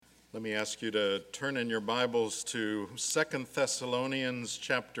Let me ask you to turn in your Bibles to 2 Thessalonians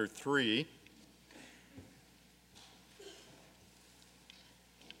chapter 3.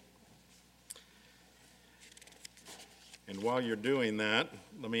 And while you're doing that,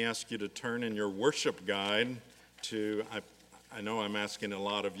 let me ask you to turn in your worship guide to, I know I'm asking a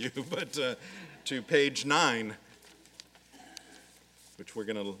lot of you, but to page 9, which we're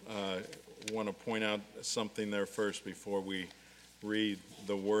going to want to point out something there first before we read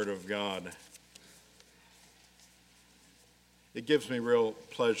the Word of God. It gives me real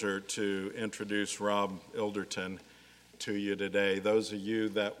pleasure to introduce Rob Ilderton to you today. Those of you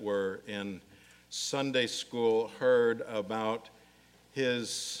that were in Sunday school heard about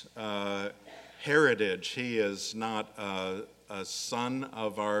his heritage. He is not a son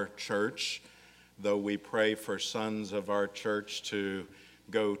of our church, though we pray for sons of our church to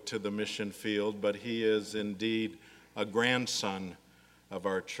go to the mission field, but he is indeed a grandson of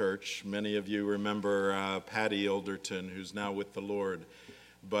our church. Many of you remember Patty Ilderton, who's now with the Lord.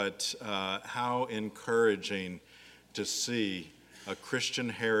 But how encouraging to see a Christian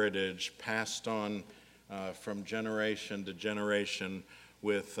heritage passed on from generation to generation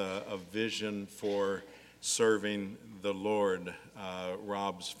with a vision for serving the Lord.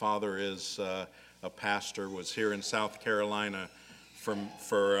 Rob's father is a pastor, was here in South Carolina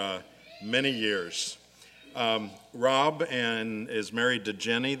for many years. Rob is married to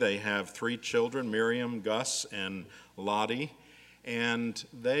Jenny. They have 3 children, Miriam, Gus, and Lottie. And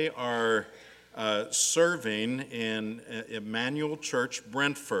they are serving in Emmanuel Church,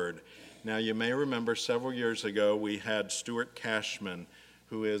 Brentford. Now, you may remember several years ago we had Stuart Cashman,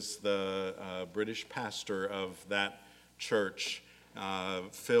 who is the British pastor of that church,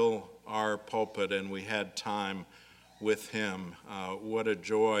 fill our pulpit, and we had time with him. What a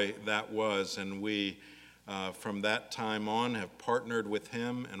joy that was, and we from that time on have partnered with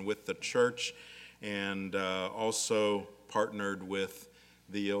him and with the church, and also partnered with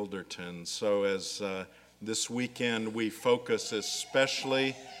the Ildertons. So as this weekend we focus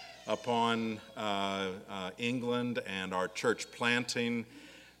especially upon England and our church planting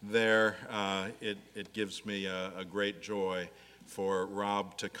there, it gives me a great joy for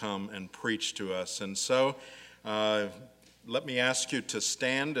Rob to come and preach to us. And so let me ask you to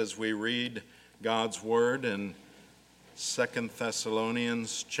stand as we read God's Word in 2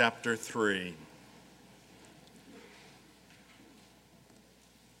 Thessalonians chapter 3.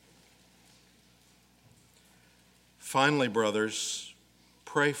 Finally, brothers,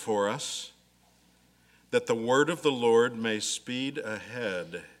 pray for us, that the word of the Lord may speed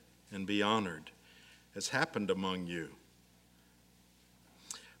ahead and be honored, as happened among you,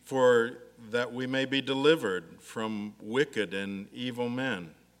 for that we may be delivered from wicked and evil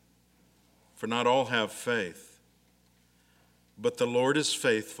men. For not all have faith, but the Lord is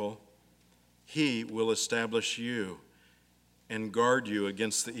faithful. He will establish you and guard you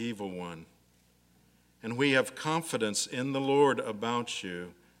against the evil one. And we have confidence in the Lord about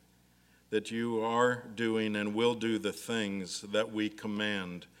you, that you are doing and will do the things that we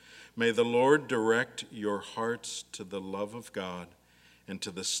command. May the Lord direct your hearts to the love of God and to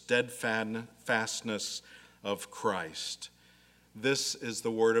the steadfastness of Christ. This is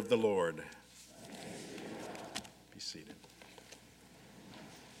the word of the Lord. Be seated.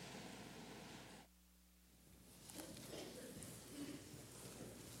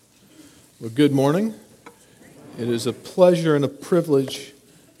 Well, good morning. It is a pleasure and a privilege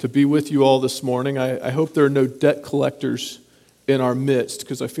to be with you all this morning. I hope there are no debt collectors in our midst,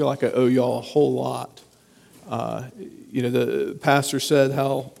 because I feel like I owe y'all a whole lot. The pastor said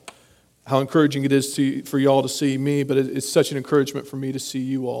how encouraging it is for y'all to see me, but it's such an encouragement for me to see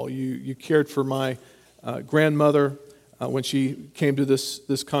you all. You cared for my grandmother when she came to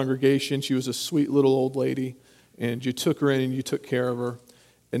this congregation. She was a sweet little old lady, and you took her in and you took care of her.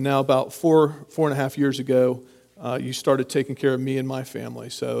 And now about four and a half years ago, you started taking care of me and my family.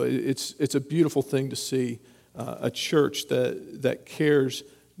 So it's a beautiful thing to see a church that cares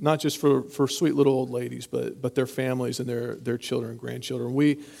not just for sweet little old ladies, but their families and their children and grandchildren.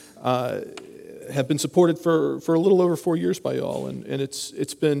 We have been supported for a little over 4 years by y'all, and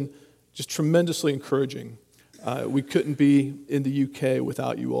it's been just tremendously encouraging. We couldn't be in the UK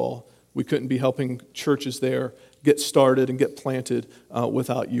without you all. We couldn't be helping churches there get started and get planted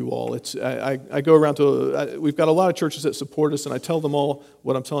without you all. I go around we've got a lot of churches that support us, and I tell them all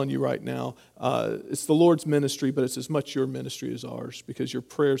what I'm telling you right now. It's the Lord's ministry, but it's as much your ministry as ours, because your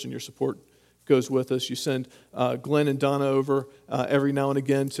prayers and your support goes with us. You send Glenn and Donna over every now and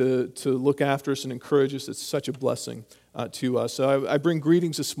again to look after us and encourage us. It's such a blessing to us. So I bring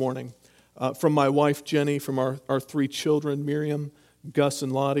greetings this morning from my wife, Jenny, from our 3 children, Miriam, Gus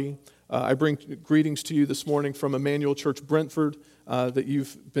and Lottie. I bring greetings to you this morning from Emmanuel Church Brentford that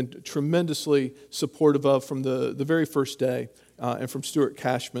you've been tremendously supportive of from the very first day, and from Stuart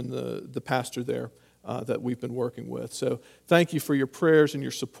Cashman, the pastor there that we've been working with. So thank you for your prayers and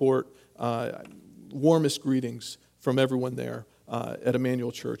your support. Warmest greetings from everyone there at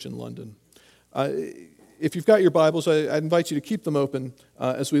Emmanuel Church in London. If you've got your Bibles, I invite you to keep them open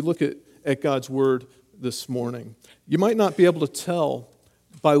as we look at God's Word this morning. You might not be able to tell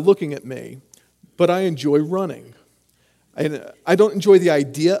by looking at me, but I enjoy running. I don't enjoy the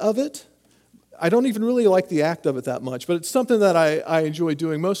idea of it. I don't even really like the act of it that much, but it's something that I enjoy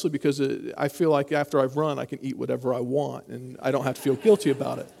doing mostly because I feel like after I've run, I can eat whatever I want, and I don't have to feel guilty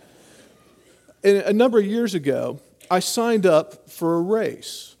about it. And a number of years ago, I signed up for a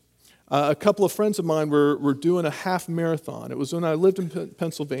race. A couple of friends of mine were doing a half marathon. It was when I lived in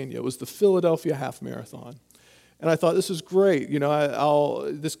Pennsylvania. It was the Philadelphia Half Marathon. And I thought, this is great. You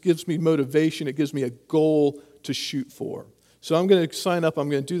know, this gives me motivation. It gives me a goal to shoot for. So I'm going to sign up. I'm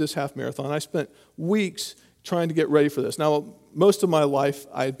going to do this half marathon. I spent weeks trying to get ready for this. Now, most of my life,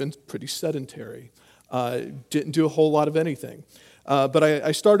 I had been pretty sedentary. Didn't do a whole lot of anything. But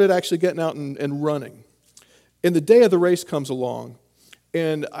I started actually getting out and running. And the day of the race comes along,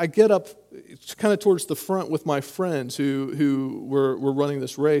 and I get up kind of towards the front with my friends who were running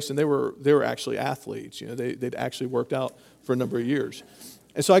this race, and they were actually athletes. You know, they'd actually worked out for a number of years.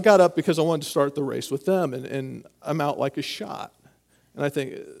 And so I got up because I wanted to start the race with them, and I'm out like a shot. And I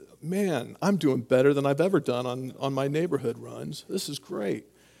think, man, I'm doing better than I've ever done on my neighborhood runs. This is great.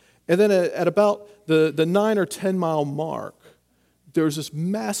 And then at about the 9 or 10 mile mark, there was this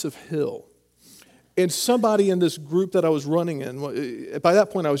massive hill. And somebody in this group that I was running in, by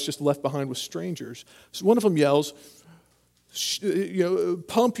that point I was just left behind with strangers. So one of them yells,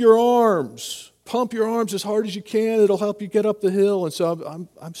 pump your arms as hard as you can. It'll help you get up the hill. And so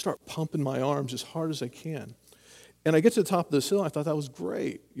I'm start pumping my arms as hard as I can. And I get to the top of this hill, and I thought that was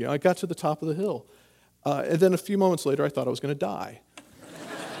great. You know, I got to the top of the hill. And then a few moments later, I thought I was going to die.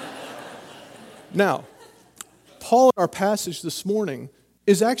 Now, Paul in our passage this morning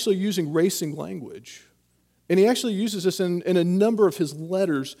is actually using racing language. And he actually uses this in a number of his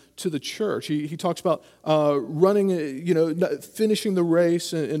letters to the church. He talks about running, finishing the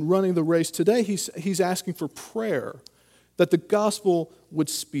race and running the race. Today, he's asking for prayer, that the gospel would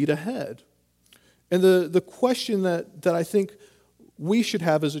speed ahead. And the question that I think we should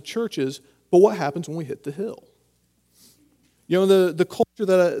have as a church is, but what happens when we hit the hill? You know, the culture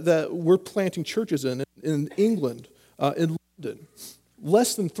that we're planting churches in England, in London,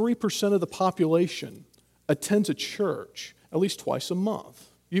 less than 3% of the population attends a church at least twice a month.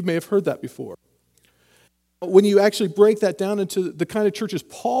 You may have heard that before. When you actually break that down into the kind of churches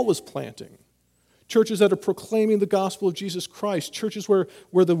Paul was planting, churches that are proclaiming the gospel of Jesus Christ, churches where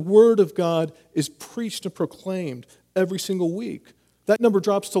the word of God is preached and proclaimed every single week, that number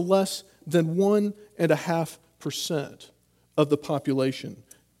drops to less than 1.5% of the population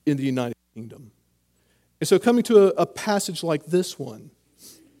in the United Kingdom. And so coming to a passage like this one,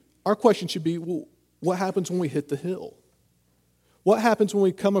 our question should be, well, what happens when we hit the hill? What happens when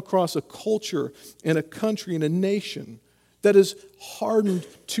we come across a culture and a country and a nation that is hardened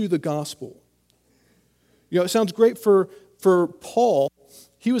to the gospel? You know, it sounds great for Paul.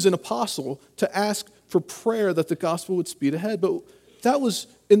 He was an apostle to ask for prayer that the gospel would speed ahead, but that was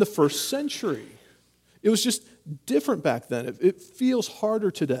in the first century. It was just different back then. It feels harder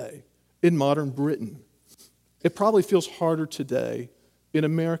today in modern Britain. It probably feels harder today in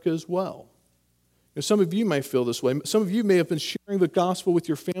America as well. And some of you may feel this way. Some of you may have been sharing the gospel with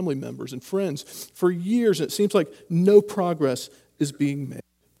your family members and friends for years, and it seems like no progress is being made.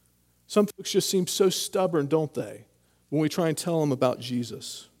 Some folks just seem so stubborn, don't they, when we try and tell them about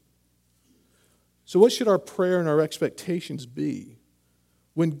Jesus. So what should our prayer and our expectations be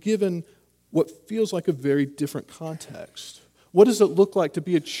when given what feels like a very different context? What does it look like to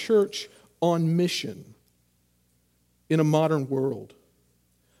be a church on mission in a modern world?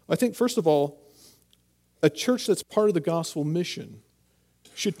 I think, first of all, a church that's part of the gospel mission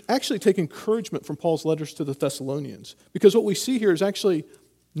should actually take encouragement from Paul's letters to the Thessalonians, because what we see here is actually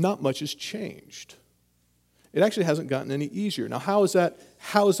not much has changed. It actually hasn't gotten any easier. Now, how is that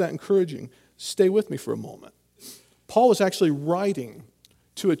encouraging? Stay with me for a moment. Paul was actually writing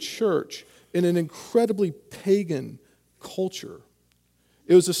to a church in an incredibly pagan culture.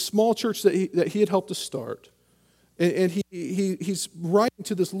 It was a small church that he had helped to start. And he's writing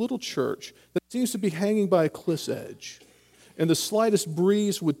to this little church that seems to be hanging by a cliff's edge. And the slightest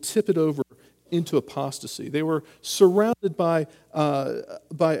breeze would tip it over into apostasy. They were surrounded by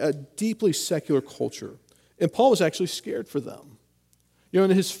a deeply secular culture. And Paul was actually scared for them. In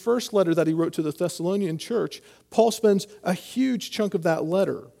his first letter that he wrote to the Thessalonian church, Paul spends a huge chunk of that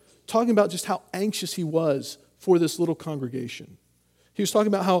letter talking about just how anxious he was for this little congregation. He was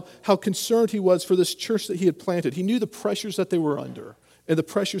talking about how concerned he was for this church that he had planted. He knew the pressures that they were under and the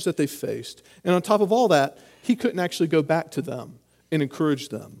pressures that they faced. And on top of all that, he couldn't actually go back to them and encourage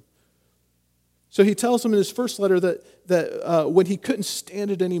them. So he tells them in his first letter that when he couldn't stand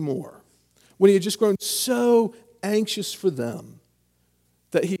it anymore, when he had just grown so anxious for them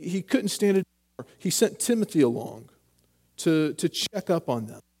that he couldn't stand it anymore, he sent Timothy along to check up on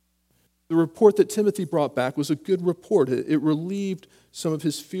them. The report that Timothy brought back was a good report. It relieved some of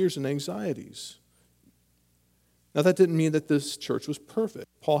his fears and anxieties. Now, that didn't mean that this church was perfect.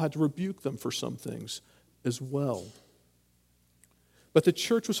 Paul had to rebuke them for some things as well. But the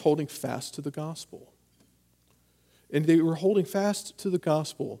church was holding fast to the gospel. And they were holding fast to the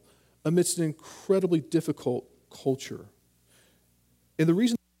gospel amidst an incredibly difficult culture. And the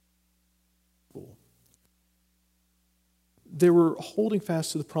reason they were holding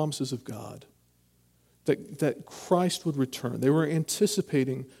fast to the promises of God, that Christ would return. They were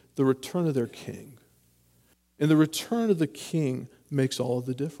anticipating the return of their king. And the return of the king makes all of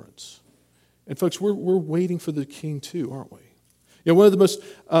the difference. And folks, we're waiting for the king too, aren't we? One of the most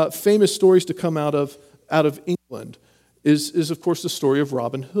famous stories to come out of England is of course, the story of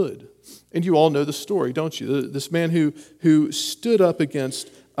Robin Hood. And you all know the story, don't you? This man who stood up against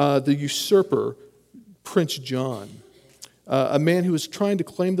the usurper, Prince John. A man who was trying to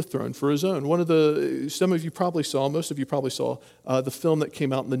claim the throne for his own. Some of you probably saw, most of you probably saw the film that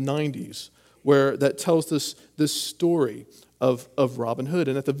came out in the 90s, that tells this story of Robin Hood.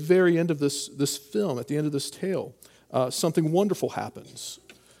 And at the very end of this film, at the end of this tale, something wonderful happens.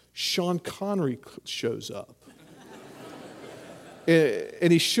 Sean Connery shows up.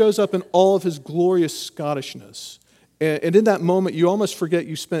 And he shows up in all of his glorious Scottishness. And in that moment, you almost forget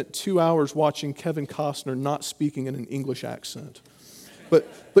you spent 2 hours watching Kevin Costner not speaking in an English accent. But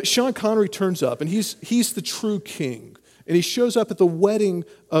Sean Connery turns up, and he's the true king. And he shows up at the wedding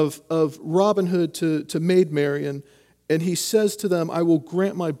of Robin Hood to Maid Marian, and he says to them, "I will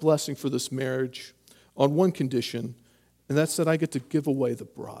grant my blessing for this marriage on one condition, and that's that I get to give away the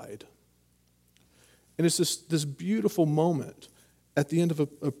bride." And it's this beautiful moment at the end of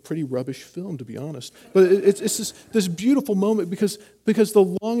a pretty rubbish film, to be honest. But it's this beautiful moment because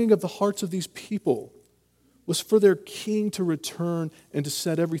the longing of the hearts of these people was for their king to return and to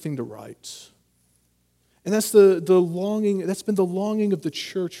set everything to rights. And that's the longing, that's been the longing of the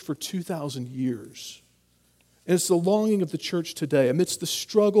church for 2,000 years. And it's the longing of the church today, amidst the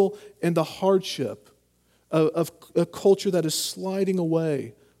struggle and the hardship of a culture that is sliding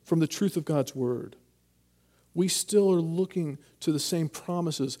away from the truth of God's word. We still are looking to the same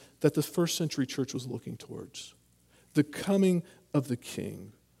promises that the first century church was looking towards. The coming of the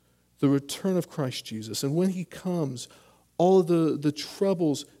King, the return of Christ Jesus. And when he comes, all of the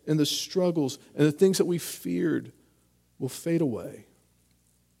troubles and the struggles and the things that we feared will fade away.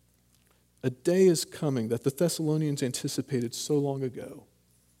 A day is coming that the Thessalonians anticipated so long ago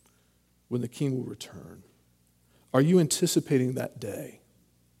when the King will return. Are you anticipating that day?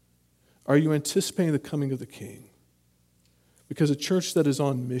 Are you anticipating the coming of the King? Because a church that is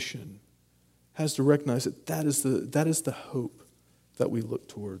on mission has to recognize that is the hope that we look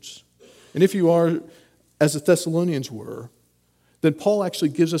towards. And if you are, as the Thessalonians were, then Paul actually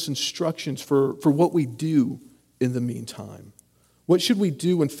gives us instructions for what we do in the meantime. What should we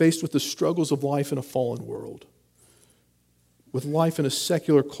do when faced with the struggles of life in a fallen world? With life in a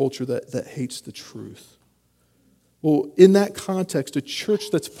secular culture that hates the truth? Well, in that context, a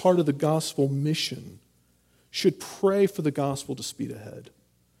church that's part of the gospel mission should pray for the gospel to speed ahead.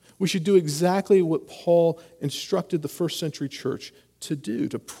 We should do exactly what Paul instructed the first century church to do,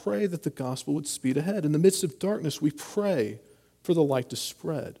 to pray that the gospel would speed ahead. In the midst of darkness, we pray for the light to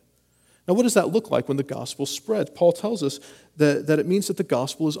spread. Now, what does that look like when the gospel spreads? Paul tells us that it means that the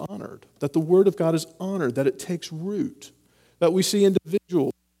gospel is honored, that the word of God is honored, that it takes root, that we see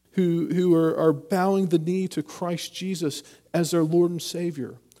individuals who are bowing the knee to Christ Jesus as their Lord and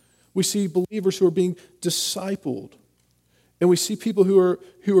Savior. We see believers who are being discipled. And we see people who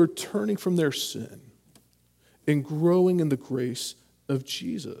are turning from their sin and growing in the grace of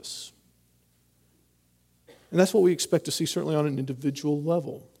Jesus. And that's what we expect to see, certainly on an individual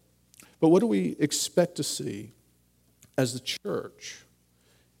level. But what do we expect to see as the church?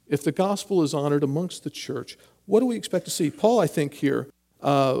 If the gospel is honored amongst the church, what do we expect to see? Paul, I think, here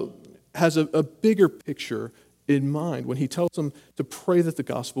has a bigger picture in mind when he tells them to pray that the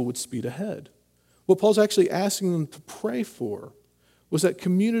gospel would speed ahead. What Paul's actually asking them to pray for was that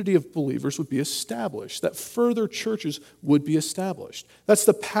community of believers would be established, that further churches would be established. That's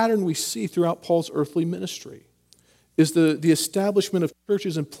the pattern we see throughout Paul's earthly ministry, is the establishment of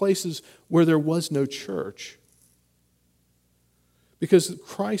churches in places where there was no church. Because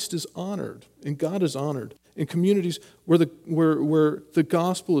Christ is honored and God is honored in communities where the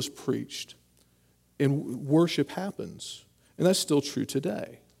gospel is preached and worship happens. And that's still true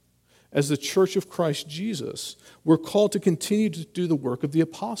today. As the church of Christ Jesus, we're called to continue to do the work of the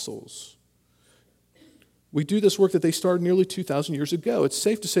apostles. We do this work that they started nearly 2,000 years ago. It's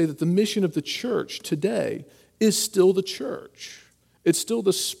safe to say that the mission of the church today is still the church. It's still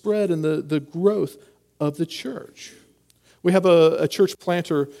the spread and the growth of the church. We have a church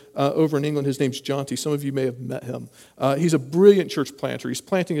planter over in England. His name's Jonty. Some of you may have met him. He's a brilliant church planter. He's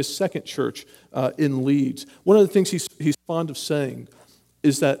planting his second church in Leeds. One of the things he's fond of saying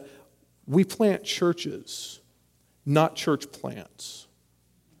is that we plant churches, not church plants.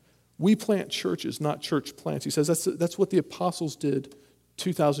 We plant churches, not church plants. He says that's what the apostles did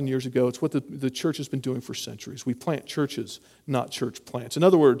 2,000 years ago. It's what the church has been doing for centuries. We plant churches, not church plants. In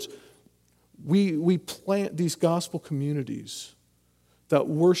other words, we plant these gospel communities that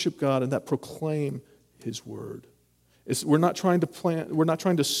worship God and that proclaim His word. We're not trying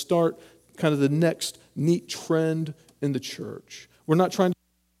to start kind of the next neat trend in the church. We're not trying to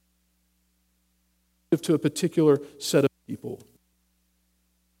give to a particular set of people.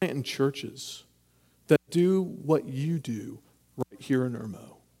 We're planting churches that do what you do right here in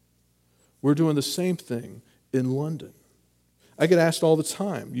Irmo. We're doing the same thing in London. I get asked all the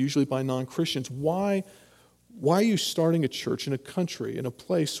time, usually by non-Christians, why are you starting a church in a country, in a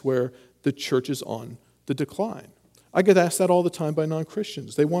place where the church is on the decline? I get asked that all the time by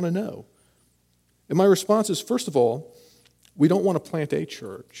non-Christians. They want to know. And my response is, first of all, we don't want to plant a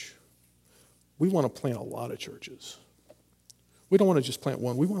church. We want to plant a lot of churches. We don't want to just plant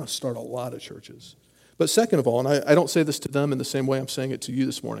one. We want to start a lot of churches. But second of all, and I don't say this to them in the same way I'm saying it to you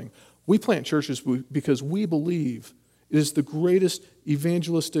this morning, we plant churches because we believe it is the greatest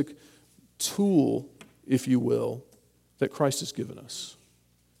evangelistic tool, if you will, that Christ has given us.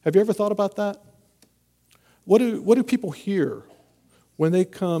 Have you ever thought about that? What do people hear when they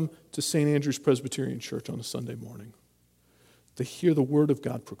come to St. Andrew's Presbyterian Church on a Sunday morning? They hear the word of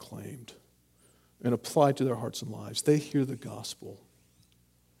God proclaimed and applied to their hearts and lives. They hear the gospel.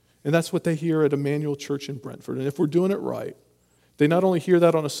 And that's what they hear at Emmanuel Church in Brentford. And if we're doing it right, they not only hear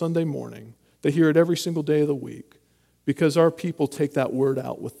that on a Sunday morning, they hear it every single day of the week, because our people take that word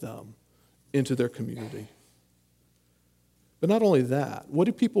out with them into their community. But not only that, what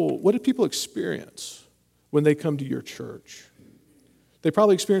do people experience when they come to your church? They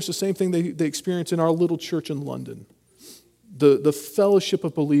probably experience the same thing they experience in our little church in London. The fellowship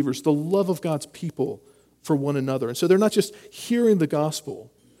of believers, the love of God's people for one another. And so they're not just hearing the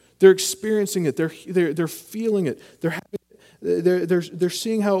gospel, they're experiencing it, they're feeling it, they're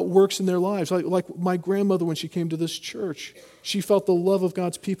seeing how it works in their lives. Like my grandmother, when she came to this church, she felt the love of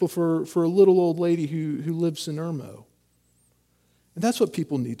God's people for a little old lady who lives in Irmo. And that's what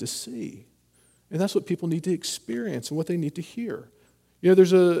people need to see. And that's what people need to experience and what they need to hear. You know,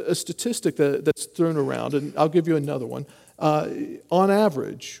 there's a statistic that's thrown around, and I'll give you another one. On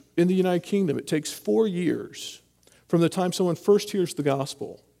average, in the United Kingdom, it takes 4 years from the time someone first hears the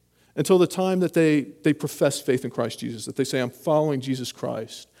gospel until the time that they profess faith in Christ Jesus, that they say, I'm following Jesus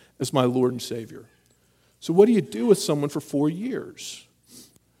Christ as my Lord and Savior. So what do you do with someone for 4 years?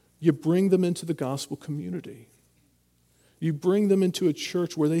 You bring them into the gospel community. You bring them into a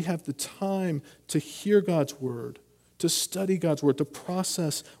church where they have the time to hear God's word, to study God's word, to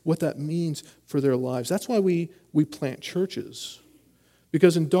process what that means for their lives. That's why we plant churches.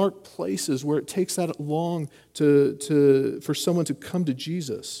 Because in dark places where it takes that long for someone to come to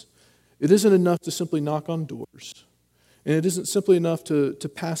Jesus, it isn't enough to simply knock on doors. And it isn't simply enough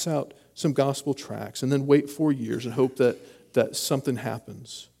to pass out some gospel tracts and then wait 4 years and hope that something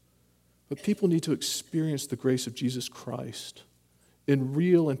happens. But people need to experience the grace of Jesus Christ in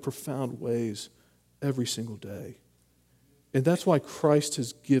real and profound ways every single day. And that's why Christ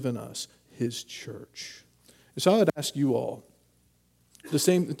has given us His church. And so I would ask you all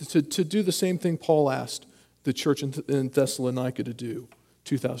to do the same thing Paul asked the church in Thessalonica to do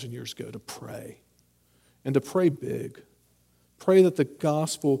 2,000 years ago, to pray. And to pray big. Pray that the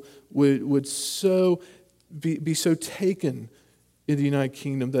gospel would be so taken in the United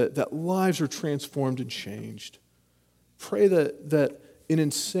Kingdom that lives are transformed and changed. Pray that an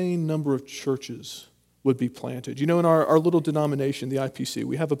insane number of churches would be planted. You know, in our little denomination, the IPC,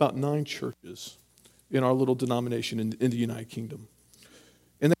 we have about 9 churches in our little denomination in the United Kingdom.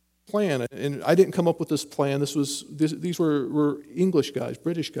 And they plan, and I didn't come up with this plan. These were English guys,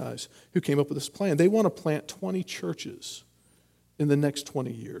 British guys, who came up with this plan. They want to plant 20 churches in the next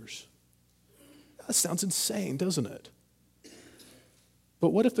 20 years. That sounds insane, doesn't it? But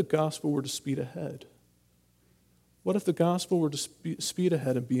what if the gospel were to speed ahead? What if the gospel were to speed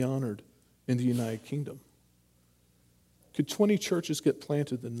ahead and be honored in the United Kingdom? Could 20 churches get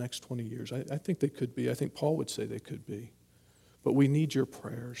planted in the next 20 years? I think they could be. I think Paul would say they could be. But we need your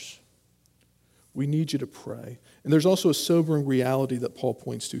prayers. We need you to pray. And there's also a sobering reality that Paul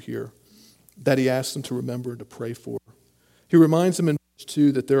points to here that he asks them to remember and to pray for. He reminds them in verse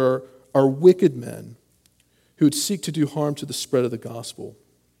 2 that there are wicked men who would seek to do harm to the spread of the gospel.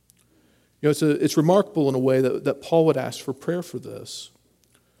 It's remarkable in a way that Paul would ask for prayer for this.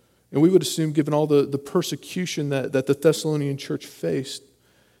 And we would assume, given all the persecution that the Thessalonian church faced,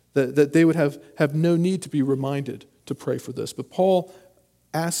 that they would have no need to be reminded to pray for this. But Paul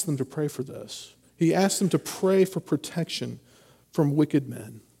asked them to pray for this. He asked them to pray for protection from wicked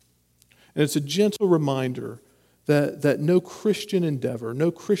men. And it's a gentle reminder that no Christian endeavor,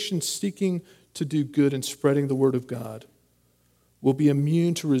 no Christian seeking to do good and spreading the word of God will be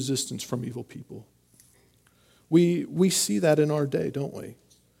immune to resistance from evil people. We see that in our day, don't we?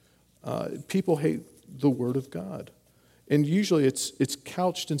 People hate the word of God. And usually it's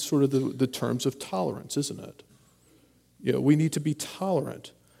couched in sort of the terms of tolerance, isn't it? We need to be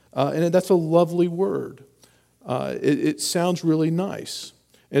tolerant. And that's a lovely word. It sounds really nice.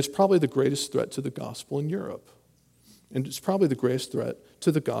 And it's probably the greatest threat to the gospel in Europe. And it's probably the greatest threat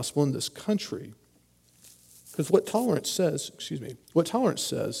to the gospel in this country. Because what tolerance says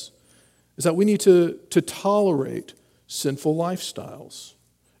is that we need to tolerate sinful lifestyles.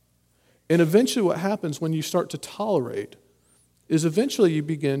 And eventually what happens when you start to tolerate is eventually you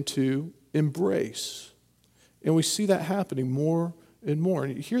begin to embrace. And we see that happening more and more.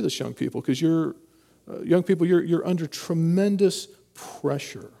 And you hear this, young people, because you're under tremendous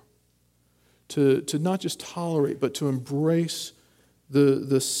pressure to not just tolerate, but to embrace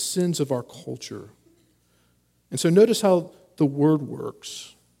the sins of our culture. And so notice how the word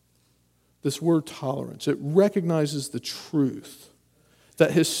works. This word tolerance, it recognizes the truth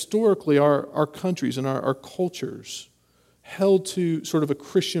that historically our countries and our cultures held to sort of a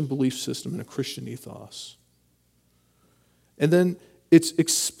Christian belief system and a Christian ethos. And then it's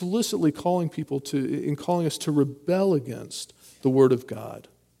explicitly calling us to rebel against the word of God.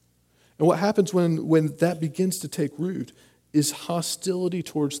 And what happens when that begins to take root is hostility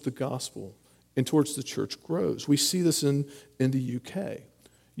towards the gospel and towards the church grows. We see this in the UK.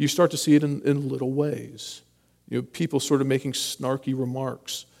 You start to see it in little ways. People sort of making snarky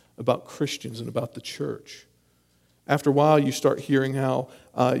remarks about Christians and about the church. After a while, you start hearing how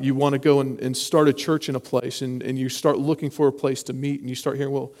you want to go and start a church in a place, and you start looking for a place to meet, and you start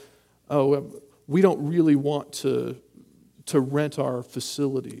hearing, we don't really want to rent our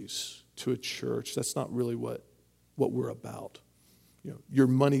facilities to a church. That's not really what we're about. Your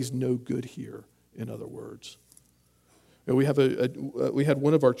money's no good here, in other words. We had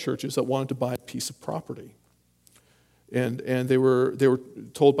one of our churches that wanted to buy a piece of property. And they were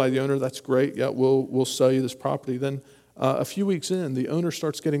told by the owner, that's great, yeah, we'll sell you this property. Then a few weeks in, the owner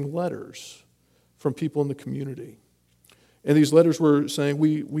starts getting letters from people in the community. And these letters were saying,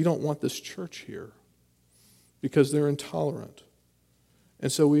 we don't want this church here because they're intolerant.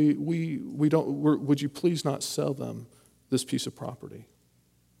 And so would you please not sell them this piece of property?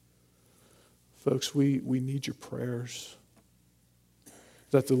 Folks, we need your prayers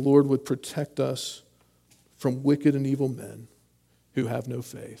that the Lord would protect us from wicked and evil men who have no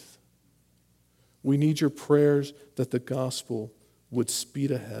faith. We need your prayers that the gospel would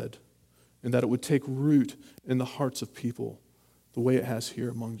speed ahead and that it would take root in the hearts of people the way it has here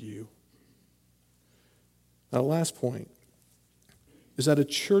among you. Now, the last point is that a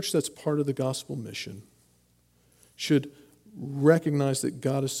church that's part of the gospel mission should recognize that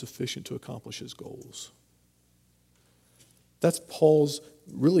God is sufficient to accomplish his goals. That's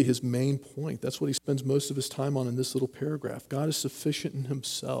really his main point. That's what he spends most of his time on in this little paragraph. God is sufficient in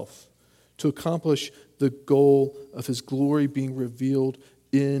himself to accomplish the goal of his glory being revealed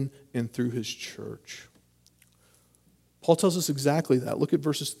in and through his church. Paul tells us exactly that. Look at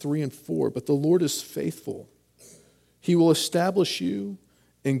verses 3 and 4. But the Lord is faithful. He will establish you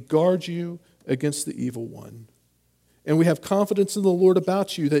and guard you against the evil one. And we have confidence in the Lord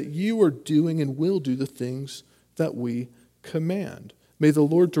about you that you are doing and will do the things that we command. May the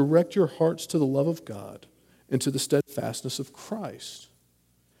Lord direct your hearts to the love of God and to the steadfastness of Christ.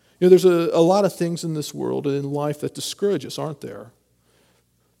 There's a lot of things in this world and in life that discourage us, aren't there?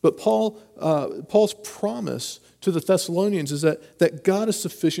 But Paul's promise to the Thessalonians is that God is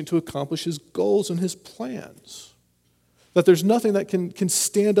sufficient to accomplish his goals and his plans. That there's nothing that can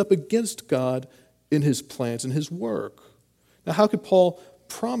stand up against God in his plans and his work. Now, how could Paul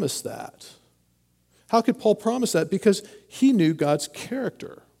promise that? How could Paul promise that? Because he knew God's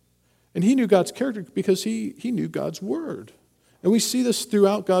character. And he knew God's character because he knew God's word. And we see this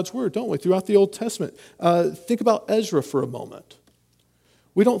throughout God's word, don't we? Throughout the Old Testament. Think about Ezra for a moment.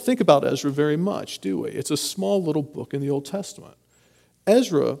 We don't think about Ezra very much, do we? It's a small little book in the Old Testament.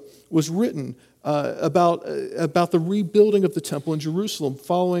 Ezra was written about the rebuilding of the temple in Jerusalem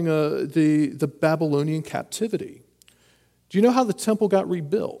following the Babylonian captivity. Do you know how the temple got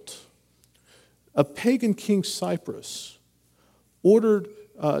rebuilt? A pagan king, Cyrus, ordered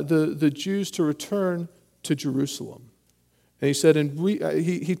the Jews to return to Jerusalem. And he said,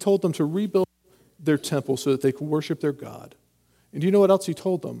 he told them to rebuild their temple so that they could worship their God. And do you know what else he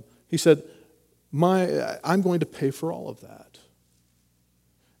told them? He said, I'm going to pay for all of that.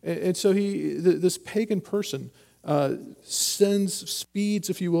 And so this pagan person speeds,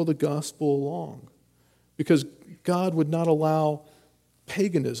 if you will, the gospel along. Because God would not allow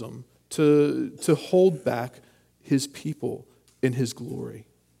paganism to hold back his people in his glory.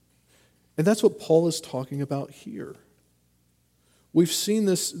 And that's what Paul is talking about here. We've seen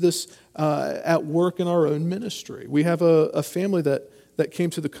this at work in our own ministry. We have a family that came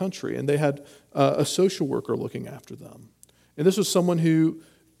to the country, and they had a social worker looking after them. And this was someone who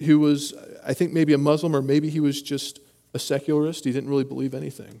was, I think, maybe a Muslim, or maybe he was just a secularist. He didn't really believe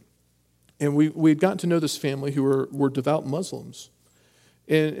anything. And we had gotten to know this family who were devout Muslims.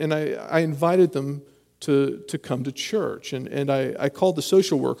 And I invited them to come to church. And I called the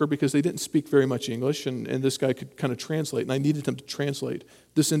social worker because they didn't speak very much English, and this guy could kind of translate, and I needed him to translate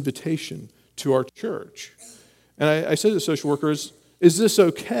this invitation to our church. And I said to the social worker, is this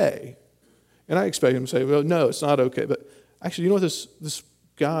okay? And I expect him to say, well, no, it's not okay. But actually, you know what, this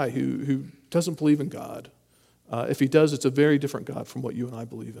guy who doesn't believe in God, if he does, it's a very different God from what you and I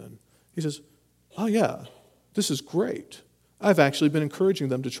believe in. He says, oh yeah, this is great. I've actually been encouraging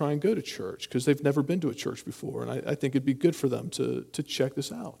them to try and go to church because they've never been to a church before, and I think it'd be good for them to check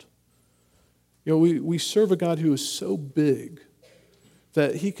this out. You know, we serve a God who is so big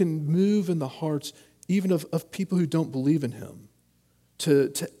that he can move in the hearts even of people who don't believe in him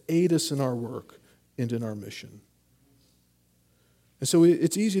to aid us in our work and in our mission. And so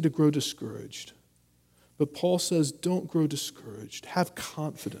it's easy to grow discouraged. But Paul says, don't grow discouraged. Have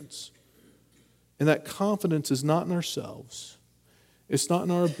confidence. And that confidence is not in ourselves. It's not in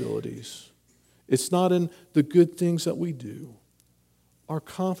our abilities. It's not in the good things that we do. Our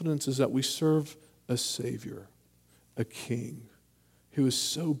confidence is that we serve a Savior, a King, who is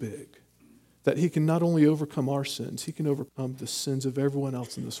so big that he can not only overcome our sins, he can overcome the sins of everyone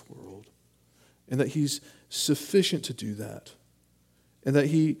else in this world. And that he's sufficient to do that. And that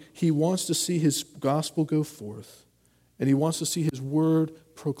he wants to see his gospel go forth. And he wants to see his word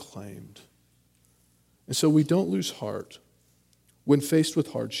proclaimed. And so we don't lose heart when faced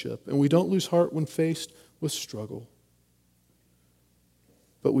with hardship. And we don't lose heart when faced with struggle.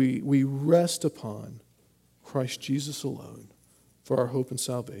 But we rest upon Christ Jesus alone for our hope and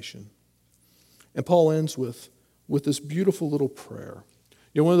salvation. And Paul ends with this beautiful little prayer.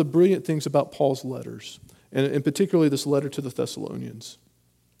 You know, one of the brilliant things about Paul's letters, and particularly this letter to the Thessalonians,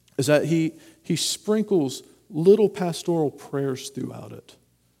 is that he sprinkles little pastoral prayers throughout it.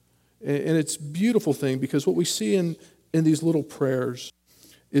 And it's a beautiful thing because what we see in these little prayers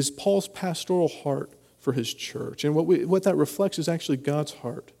is Paul's pastoral heart for his church. And what that reflects is actually God's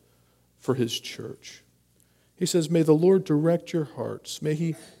heart for his church. He says, may the Lord direct your hearts. May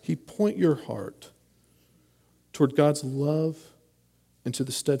he point your heart toward God's love and to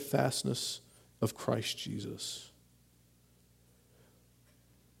the steadfastness of Christ Jesus.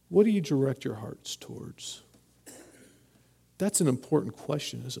 What do you direct your hearts towards? That's an important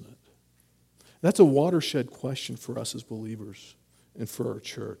question, isn't it? That's a watershed question for us as believers and for our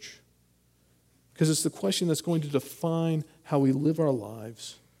church. Because it's the question that's going to define how we live our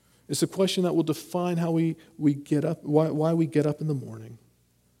lives. It's the question that will define how we get up, why we get up in the morning.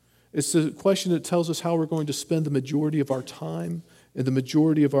 It's the question that tells us how we're going to spend the majority of our time and the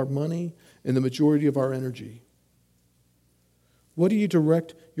majority of our money and the majority of our energy. What do you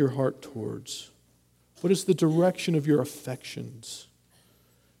direct your heart towards? What is the direction of your affections?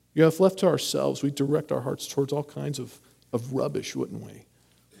 You know, if left to ourselves, we direct our hearts towards all kinds of rubbish, wouldn't we?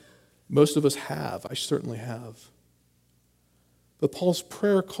 Most of us have. I certainly have. But Paul's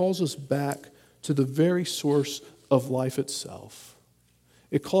prayer calls us back to the very source of life itself.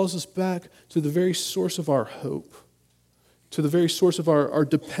 It calls us back to the very source of our hope. to the very source of our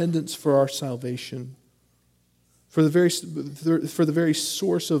dependence for our salvation, for the very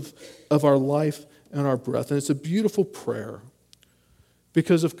source of our life and our breath. And it's a beautiful prayer,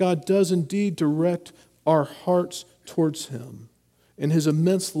 because if God does indeed direct our hearts towards Him and His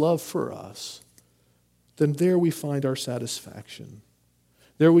immense love for us, then there we find our satisfaction.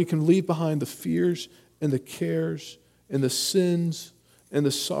 There we can leave behind the fears and the cares and the sins and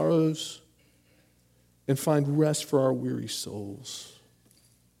the sorrows and find rest for our weary souls.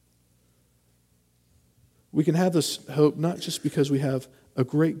 We can have this hope not just because we have a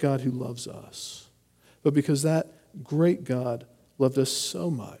great God who loves us, but because that great God loved us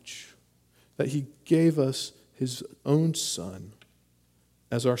so much that He gave us His own Son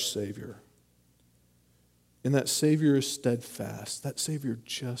as our Savior. And that Savior is steadfast. That Savior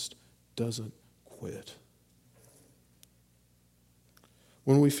just doesn't quit.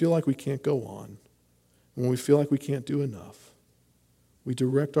 When we feel like we can't go on, when we feel like we can't do enough, we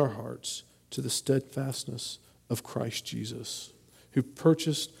direct our hearts to the steadfastness of Christ Jesus, who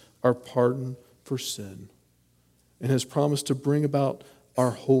purchased our pardon for sin and has promised to bring about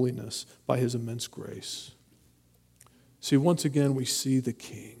our holiness by His immense grace. See, once again, we see the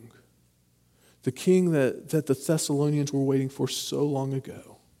King that the Thessalonians were waiting for so long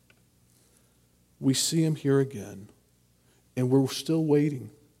ago. We see Him here again, and we're still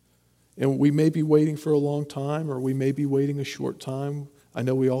waiting. And we may be waiting for a long time, or we may be waiting a short time. I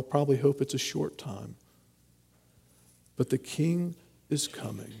know we all probably hope it's a short time. But the King is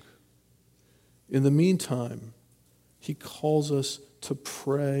coming. In the meantime, He calls us to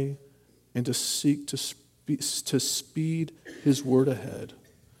pray and to seek to speed His word ahead,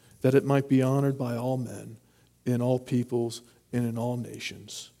 that it might be honored by all men, in all peoples, and in all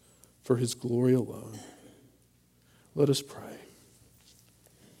nations, for His glory alone. Let us pray.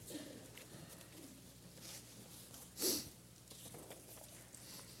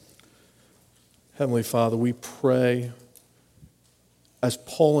 Heavenly Father, we pray as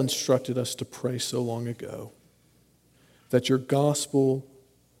Paul instructed us to pray so long ago, that your gospel,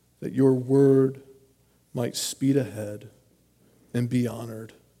 that your word might speed ahead and be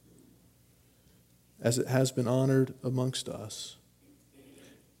honored as it has been honored amongst us.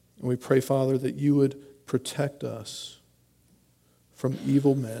 And we pray, Father, that you would protect us from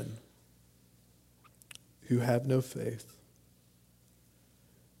evil men who have no faith.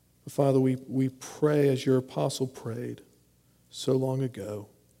 But Father, we pray as your apostle prayed so long ago.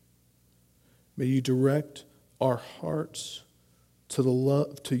 May you direct our hearts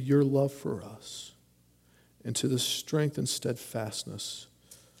to your love for us and to the strength and steadfastness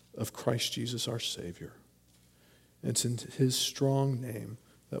of Christ Jesus our Savior. And it's in His strong name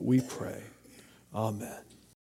that we pray. Amen.